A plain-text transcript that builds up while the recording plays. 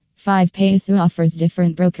5paisa offers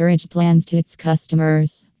different brokerage plans to its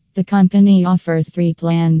customers. The company offers three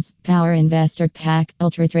plans: Power Investor Pack,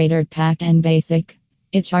 Ultra Trader Pack, and Basic.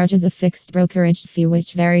 It charges a fixed brokerage fee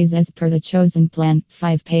which varies as per the chosen plan.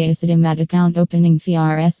 5paisa Demat account opening fee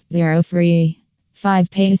Rs 0 free.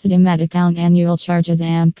 5paisa Demat account annual charges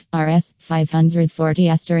AMC Rs 540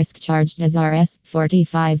 asterisk charged as Rs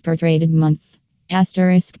 45 per traded month.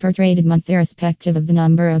 Asterisk per traded month irrespective of the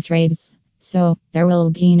number of trades. So, there will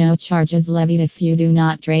be no charges levied if you do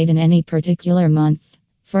not trade in any particular month.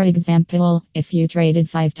 For example, if you traded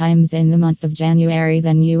 5 times in the month of January,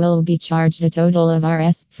 then you will be charged a total of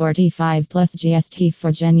Rs 45 plus GST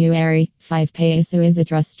for January. 5paisa is a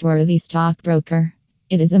trustworthy stockbroker.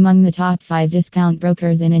 It is among the top 5 discount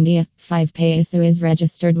brokers in India. 5paisa is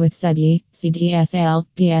registered with SEBI, CDSL,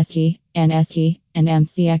 BSE, NSE, and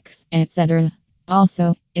MCX, etc.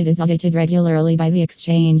 Also, it is audited regularly by the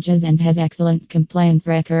exchanges and has excellent compliance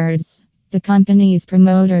records. The company's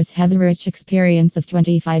promoters have a rich experience of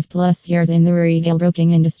 25 plus years in the retail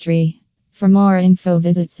broking industry. For more info,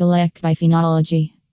 visit Select by Phenology.